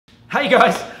Hey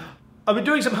guys, I've been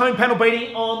doing some home panel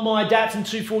beating on my Datsun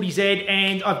 240Z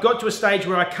and I've got to a stage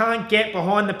where I can't get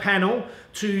behind the panel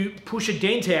to push a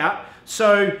dent out.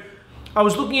 So I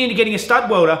was looking into getting a stud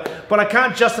welder, but I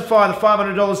can't justify the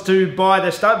 $500 to buy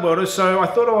the stud welder, so I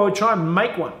thought I would try and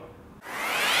make one.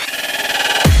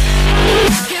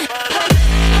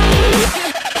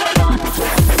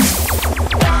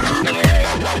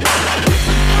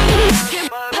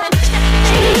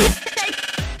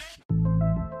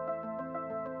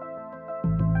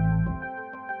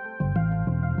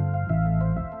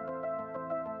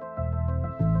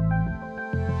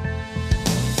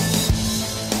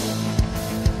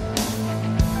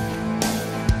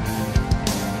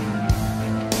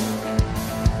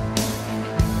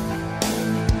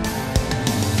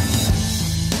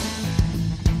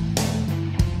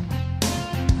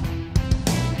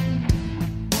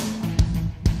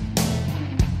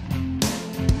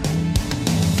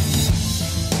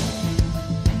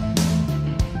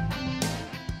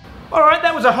 Alright,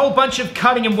 that was a whole bunch of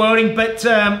cutting and welding, but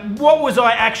what was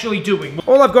I actually doing?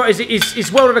 All I've got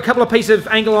is welded a couple of pieces of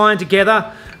angle iron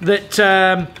together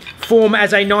that form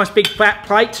as a nice big flat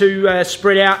plate to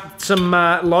spread out some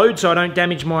load so I don't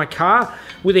damage my car,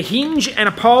 with a hinge and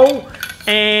a pole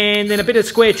and then a bit of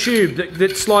square tube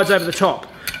that slides over the top.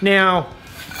 Now,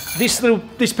 this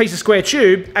piece of square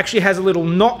tube actually has a little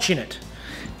notch in it,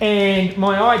 and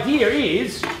my idea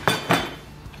is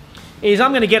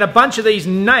I'm going to get a bunch of these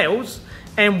nails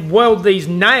and weld these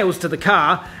nails to the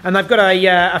car, and they've got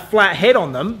a flat head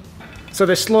on them, so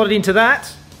they're slotted into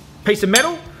that piece of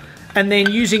metal, and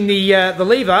then using the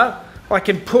lever I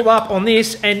can pull up on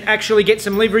this and actually get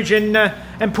some leverage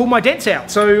and pull my dents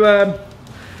out. So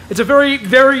it's a very,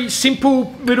 very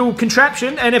simple little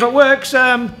contraption, and if it works,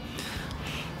 a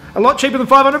lot cheaper than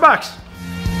 500 bucks.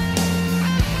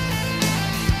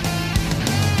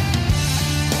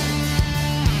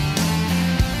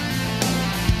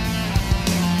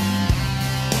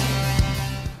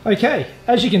 Okay,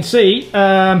 as you can see, it's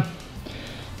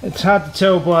hard to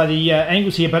tell by the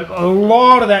angles here, but a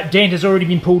lot of that dent has already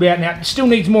been pulled out now. It still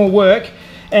needs more work,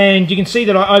 and you can see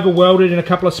that I over welded in a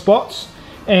couple of spots,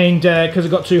 and because it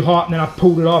got too hot, and then I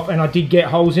pulled it off, and I did get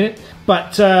holes in it.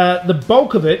 But the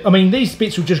bulk of it, I mean, these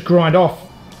bits will just grind off.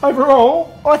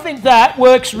 Overall, I think that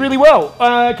works really well.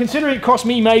 Considering it cost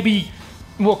me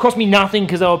it cost me nothing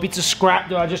because there were bits of scrap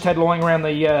that I just had lying around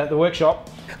the workshop.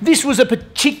 This was a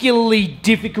particularly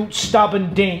difficult,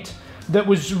 stubborn dent that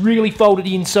was really folded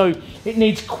in, so it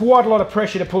needs quite a lot of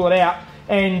pressure to pull it out,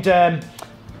 and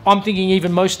I'm thinking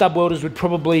even most stud welders would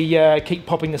probably keep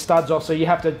popping the studs off, so I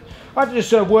have to just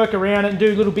sort of work around it and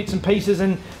do little bits and pieces,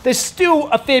 and there's still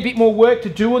a fair bit more work to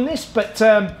do on this, but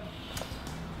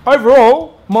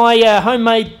overall, my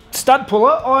homemade stud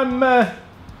puller, I'm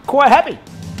quite happy.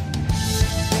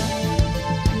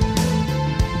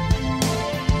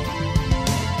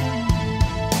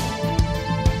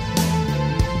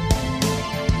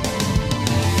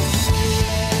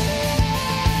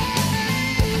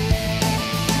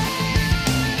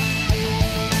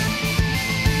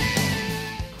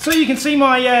 So you can see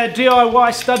my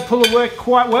DIY stud puller work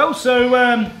quite well. So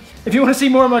if you want to see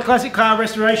more of my classic car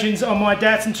restorations on my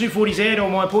Datsun 240Z or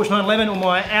my Porsche 911 or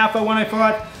my Alfa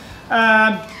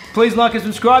 105, please like and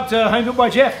subscribe to Home Built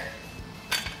by Jeff.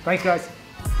 Thanks guys.